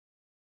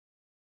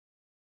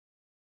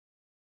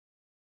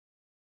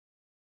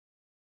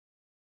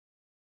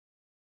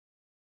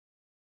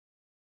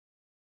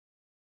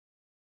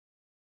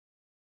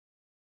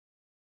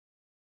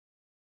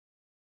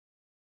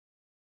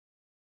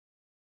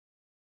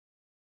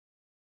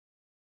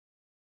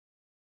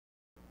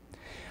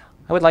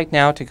I would like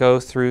now to go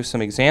through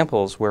some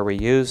examples where we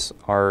use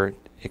our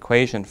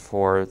equation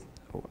for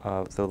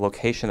the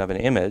location of an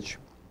image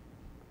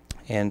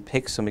and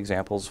pick some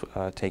examples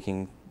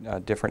taking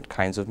different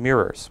kinds of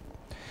mirrors.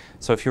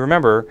 So if you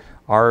remember,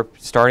 our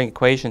starting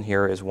equation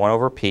here is 1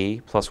 over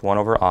p plus 1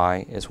 over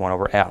I is 1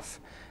 over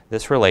f.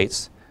 This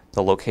relates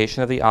the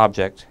location of the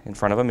object in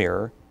front of a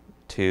mirror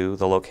to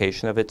the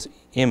location of its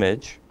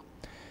image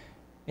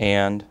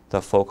and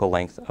the focal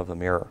length of the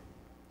mirror.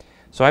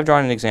 So I've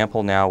drawn an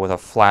example now with a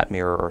flat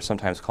mirror, or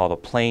sometimes called a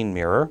plane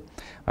mirror.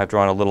 I've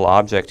drawn a little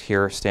object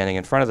here standing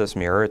in front of this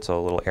mirror. It's a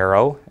little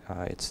arrow.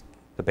 It's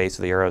the base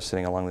of the arrow is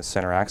sitting along the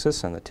center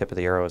axis, and the tip of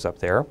the arrow is up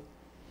there.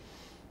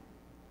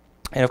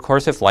 And of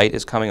course, if light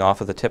is coming off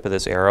of the tip of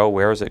this arrow,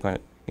 where is it going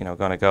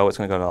to go? It's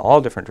going to go in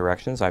all different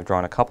directions. I've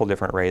drawn a couple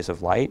different rays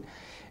of light,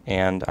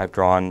 and I've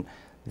drawn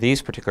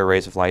these particular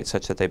rays of light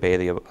such that they obey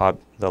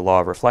the law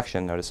of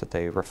reflection. Notice that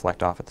they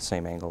reflect off at the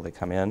same angle they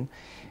come in.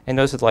 And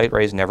notice that the light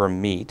rays never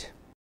meet.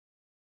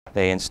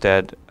 They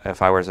instead,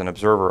 if I was an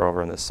observer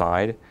over on this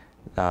side,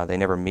 they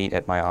never meet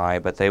at my eye,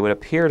 but they would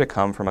appear to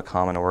come from a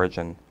common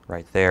origin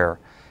right there.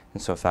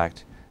 And so in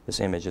fact,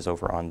 this image is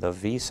over on the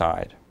V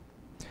side.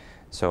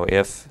 So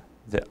if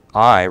the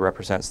I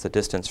represents the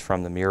distance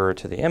from the mirror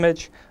to the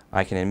image,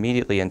 I can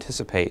immediately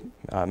anticipate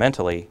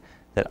mentally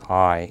that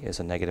I is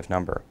a negative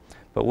number.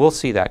 But we'll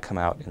see that come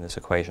out in this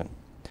equation.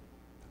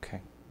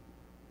 Okay.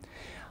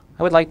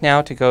 I would like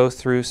now to go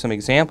through some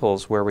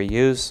examples where we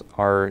use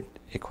our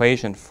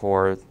equation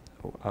for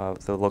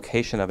the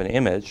location of an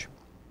image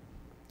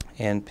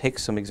and pick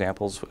some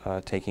examples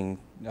taking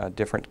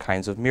different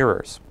kinds of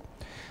mirrors.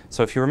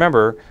 So if you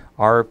remember,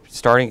 our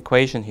starting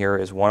equation here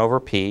is 1 over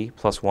p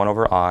plus 1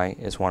 over I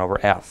is 1 over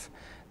f.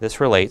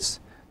 This relates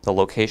the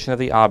location of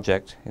the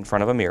object in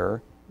front of a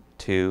mirror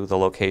to the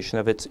location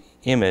of its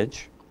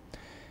image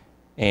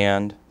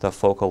and the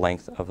focal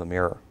length of the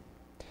mirror.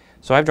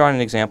 So I've drawn an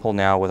example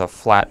now with a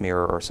flat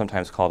mirror, or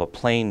sometimes called a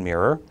plane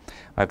mirror.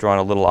 I've drawn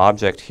a little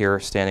object here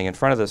standing in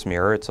front of this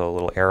mirror. It's a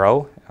little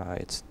arrow.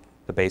 It's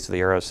the base of the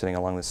arrow is sitting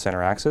along the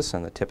center axis,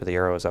 and the tip of the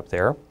arrow is up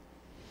there.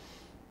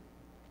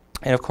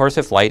 And of course,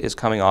 if light is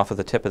coming off of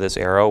the tip of this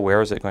arrow,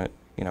 where is it going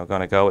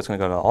to go? It's going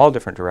to go in all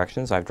different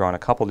directions. I've drawn a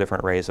couple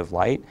different rays of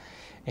light,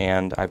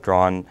 and I've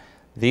drawn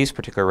these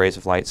particular rays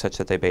of light such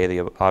that they obey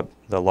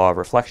the law of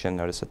reflection.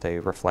 Notice that they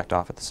reflect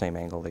off at the same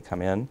angle they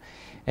come in.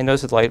 And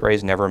notice that the light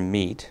rays never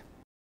meet.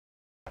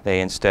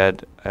 They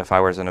instead, if I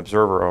was an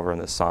observer over on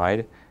this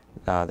side,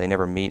 they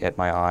never meet at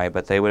my eye,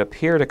 but they would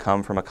appear to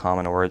come from a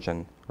common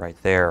origin right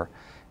there.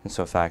 And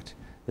so in fact,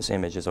 this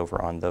image is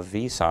over on the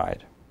V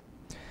side.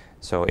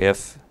 So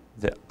if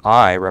the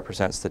I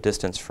represents the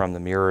distance from the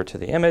mirror to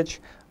the image,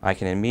 I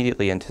can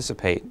immediately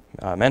anticipate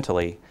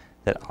mentally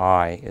that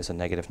I is a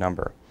negative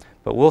number.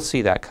 But we'll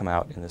see that come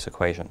out in this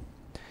equation.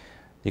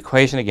 The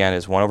equation again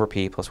is 1 over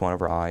p plus 1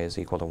 over I is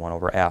equal to 1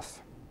 over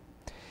f.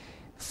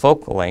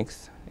 Focal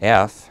length,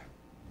 f,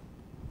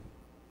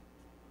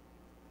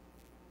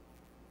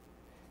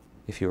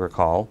 if you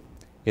recall,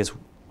 is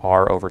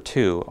r over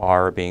 2,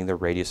 r being the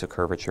radius of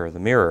curvature of the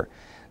mirror.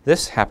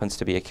 This happens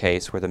to be a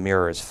case where the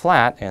mirror is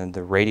flat and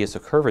the radius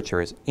of curvature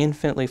is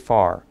infinitely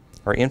far,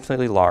 or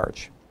infinitely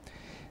large.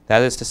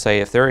 That is to say,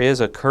 if there is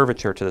a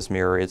curvature to this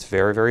mirror, it's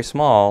very, very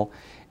small,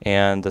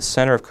 and the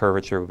center of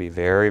curvature would be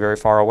very, very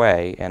far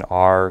away, and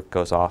r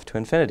goes off to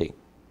infinity.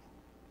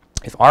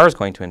 If r is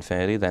going to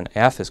infinity, then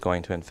f is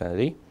going to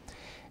infinity,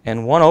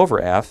 and 1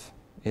 over f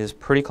is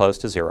pretty close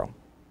to 0.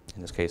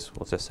 In this case,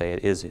 we'll just say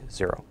it is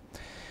 0.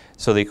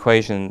 So the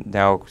equation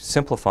now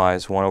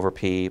simplifies 1 over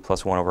p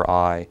plus 1 over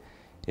I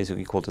is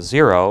equal to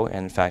 0,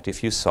 and in fact,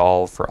 if you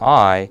solve for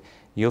I,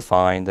 you'll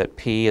find that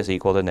p is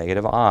equal to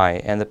negative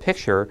I, and the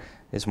picture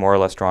is more or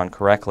less drawn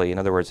correctly. In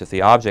other words, if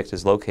the object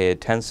is located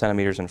 10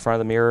 centimeters in front of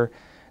the mirror,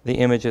 the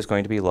image is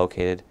going to be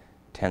located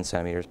 10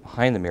 centimeters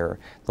behind the mirror.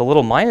 The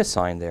little minus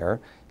sign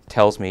there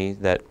tells me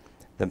that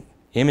the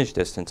image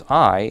distance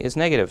I is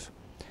negative,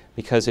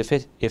 because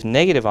if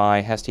negative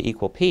I has to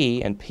equal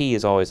p, and p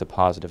is always a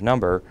positive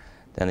number,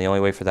 then the only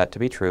way for that to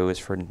be true is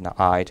for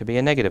I to be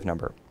a negative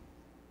number.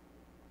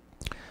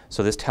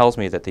 So this tells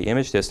me that the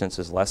image distance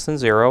is less than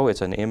 0.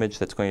 It's an image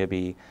that's going to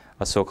be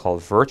a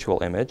so-called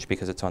virtual image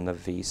because it's on the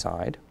V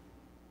side.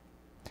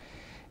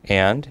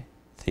 And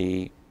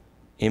the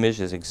image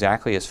is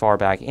exactly as far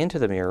back into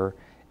the mirror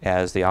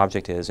as the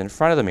object is in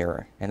front of the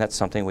mirror. And that's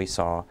something we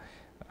saw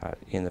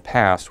in the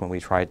past when we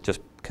tried just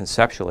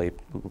conceptually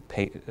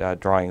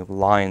drawing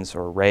lines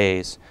or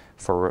rays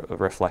for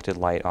reflected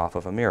light off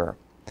of a mirror.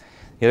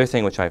 The other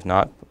thing which I've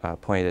not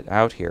pointed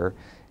out here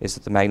is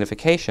that the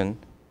magnification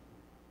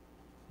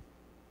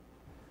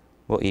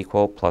will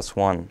equal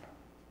 +1,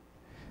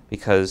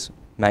 because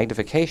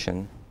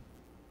magnification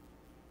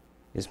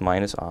is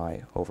minus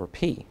I over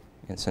p.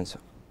 And since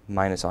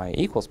minus I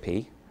equals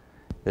p,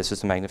 this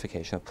is the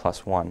magnification of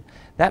 +1.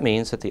 That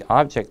means that the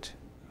object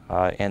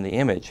and the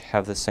image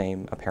have the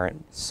same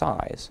apparent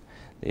size.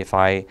 If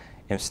I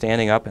am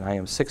standing up and I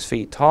am 6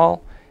 feet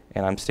tall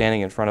and I'm standing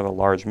in front of a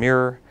large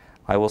mirror,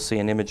 I will see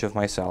an image of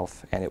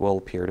myself and it will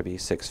appear to be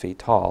 6 feet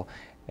tall.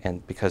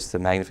 and because the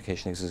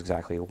magnification is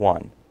exactly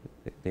 1.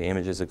 The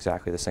image is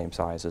exactly the same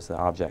size as the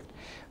object.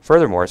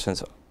 Furthermore,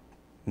 since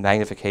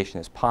magnification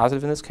is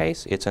positive in this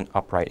case, it's an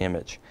upright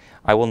image.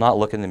 I will not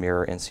look in the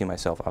mirror and see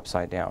myself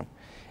upside down.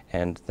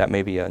 And that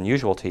may be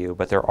unusual to you,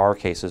 but there are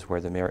cases where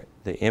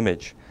the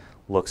image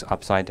looks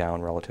upside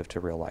down relative to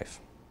real life.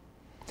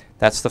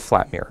 That's the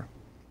flat mirror.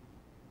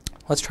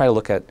 Let's try to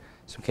look at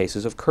some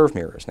cases of curved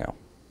mirrors now.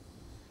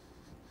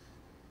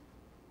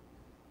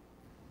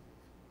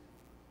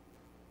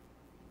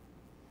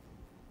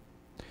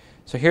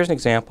 So here's an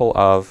example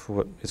of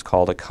what is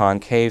called a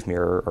concave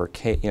mirror, or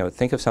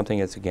think of something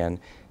that's, again,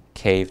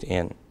 caved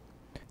in.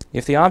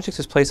 If the object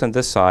is placed on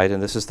this side,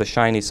 and this is the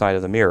shiny side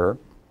of the mirror,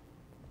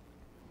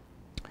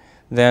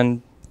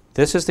 then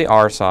this is the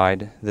R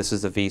side, this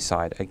is the V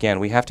side. Again,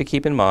 we have to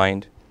keep in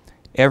mind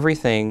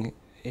everything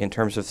in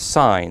terms of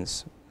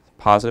signs,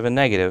 positive and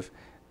negative,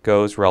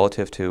 goes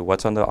relative to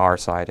what's on the R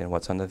side and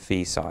what's on the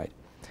V side.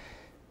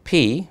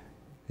 P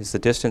is the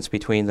distance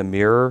between the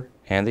mirror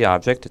and the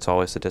object. It's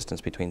always the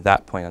distance between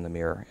that point on the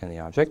mirror and the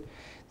object.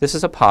 This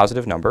is a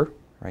positive number,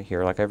 right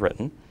here like I've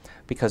written,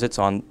 because it's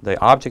on the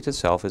object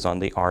itself is on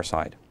the R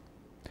side.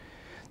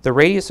 The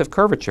radius of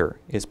curvature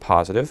is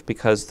positive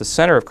because the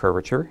center of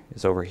curvature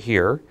is over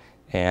here,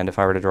 and if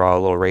I were to draw a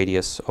little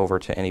radius over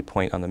to any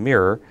point on the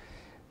mirror,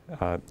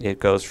 it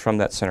goes from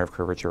that center of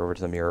curvature over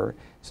to the mirror.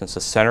 Since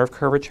the center of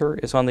curvature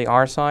is on the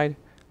R side,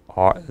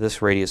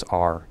 this radius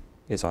R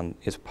is a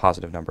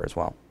positive number as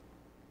well.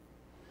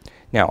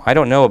 Now, I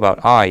don't know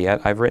about I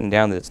yet. I've written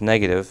down that it's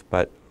negative,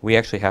 but we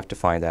actually have to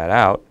find that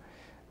out.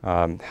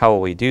 How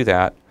will we do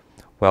that?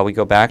 Well, we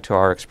go back to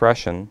our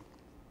expression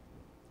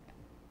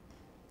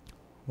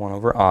 1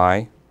 over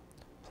I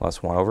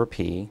plus 1 over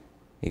P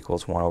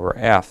equals 1 over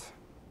F.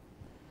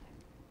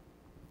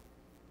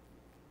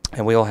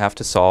 And we'll have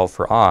to solve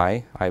for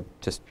I. I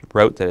just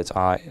wrote that it's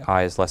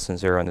I is less than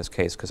 0 in this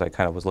case because I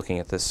kind of was looking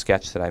at this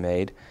sketch that I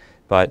made.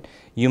 But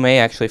you may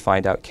actually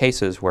find out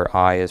cases where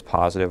I is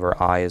positive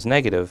or I is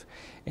negative.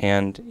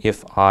 And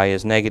if I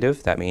is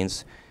negative, that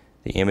means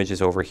the image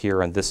is over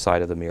here on this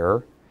side of the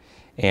mirror.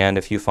 And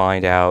if you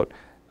find out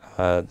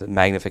the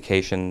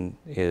magnification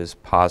is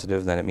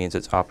positive, then it means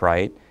it's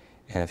upright.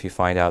 And if you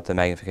find out the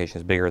magnification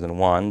is bigger than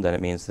 1, then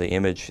it means the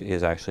image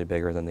is actually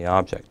bigger than the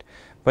object.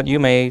 But you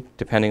may,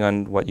 depending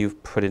on what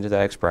you've put into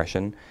that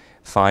expression,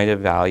 find a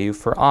value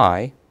for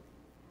I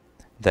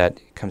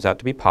that comes out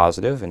to be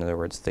positive. In other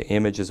words, the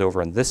image is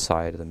over on this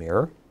side of the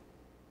mirror.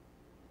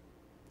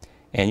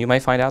 And you may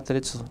find out that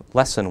it's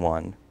less than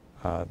 1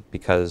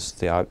 because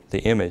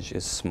the image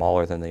is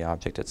smaller than the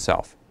object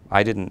itself.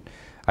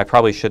 I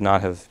probably should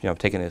not have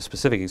taken a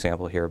specific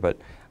example here, but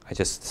I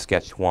just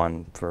sketched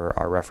one for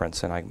our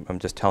reference, and I'm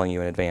just telling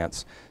you in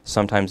advance.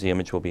 Sometimes the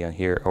image will be on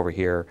here, over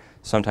here.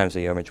 Sometimes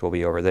the image will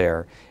be over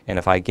there. And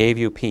if I gave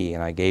you P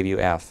and I gave you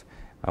F,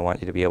 I want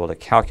you to be able to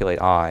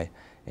calculate I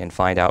and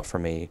find out for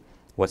me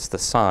what's the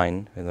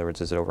sign. In other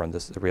words, is it over on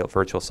the real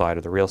virtual side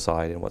or the real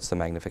side, and what's the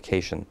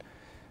magnification.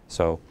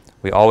 So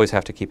we always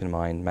have to keep in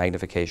mind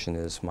magnification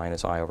is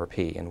minus I over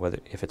P, and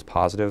if it's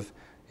positive,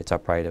 it's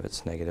upright. If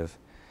it's negative,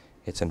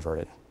 it's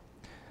inverted.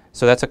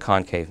 So that's a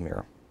concave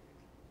mirror.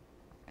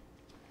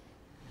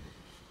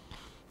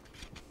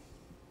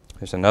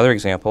 There's another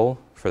example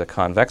for the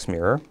convex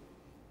mirror.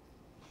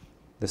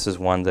 This is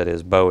one that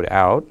is bowed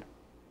out.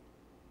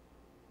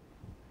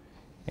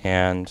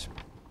 And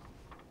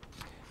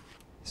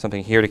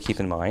something here to keep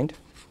in mind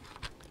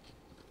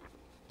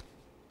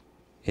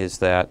is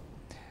that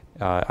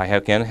I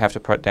again have to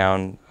put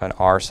down an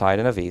R side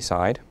and a V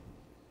side.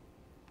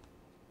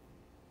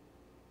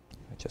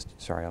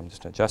 Sorry, I'm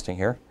just adjusting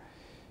here.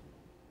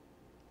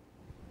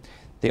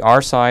 The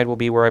R side will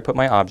be where I put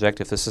my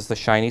object if this is the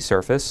shiny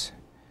surface,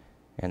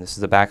 and this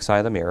is the back side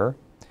of the mirror.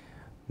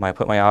 I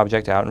put my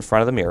object out in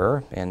front of the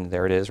mirror, and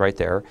there it is right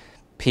there.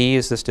 P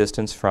is this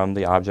distance from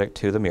the object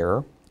to the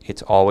mirror.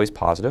 It's always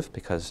positive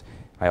because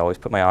I always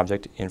put my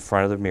object in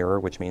front of the mirror,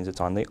 which means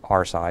it's on the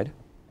R side.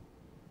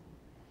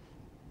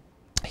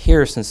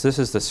 Here, since this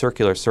is the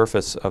circular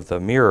surface of the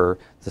mirror,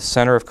 the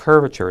center of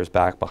curvature is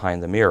back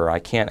behind the mirror. I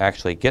can't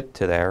actually get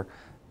to there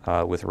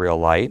with real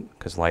light,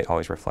 because light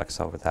always reflects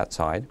over that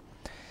side.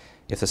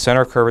 If the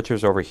center of curvature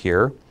is over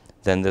here,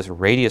 then this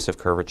radius of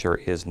curvature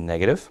is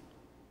negative.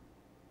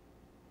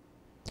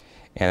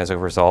 And as a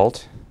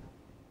result,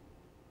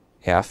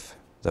 F,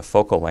 the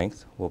focal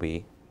length, will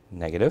be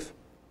negative.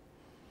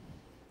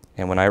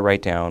 And when I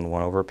write down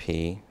 1 over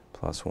P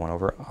plus 1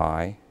 over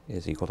I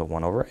is equal to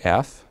 1 over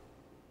F,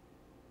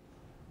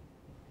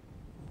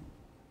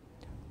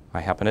 I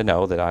happen to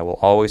know that I will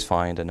always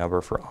find a number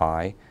for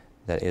I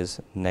that is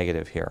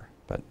negative here.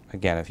 But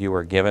again, if you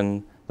were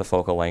given the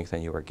focal length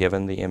and you were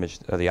given the image,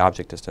 the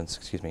object distance,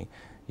 excuse me,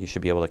 you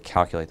should be able to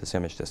calculate this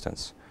image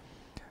distance.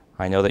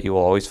 I know that you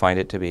will always find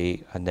it to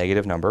be a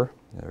negative number.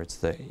 In other words,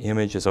 the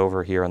image is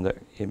over here on the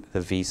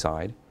V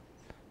side.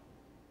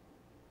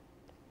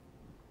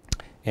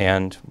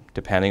 And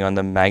depending on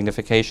the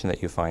magnification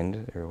that you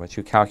find, or what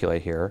you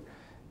calculate here,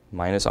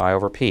 minus I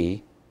over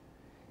P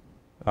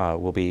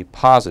will be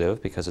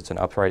positive because it's an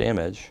upright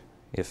image,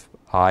 If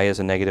I is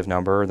a negative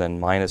number, then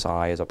minus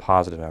I is a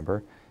positive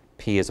number.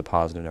 P is a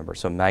positive number.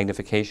 So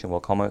magnification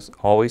will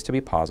always to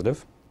be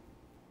positive.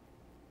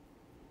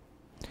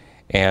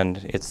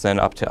 And it's then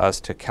up to us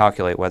to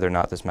calculate whether or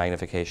not this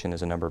magnification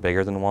is a number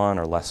bigger than 1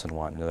 or less than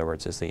 1. In other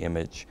words, is the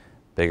image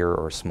bigger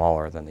or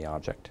smaller than the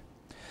object?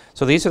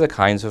 So these are the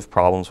kinds of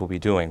problems we'll be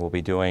doing. We'll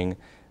be doing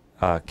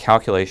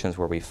calculations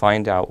where we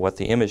find out what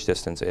the image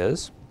distance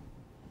is,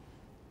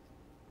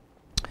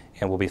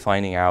 and we'll be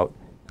finding out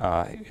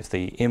if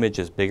the image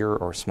is bigger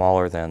or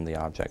smaller than the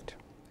object.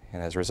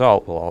 And as a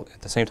result,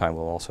 at the same time,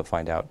 we'll also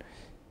find out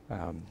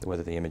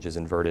whether the image is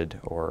inverted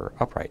or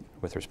upright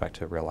with respect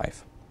to real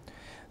life.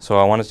 So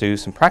I want to do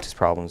some practice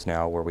problems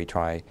now where we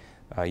try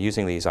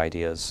using these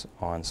ideas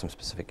on some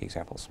specific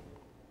examples.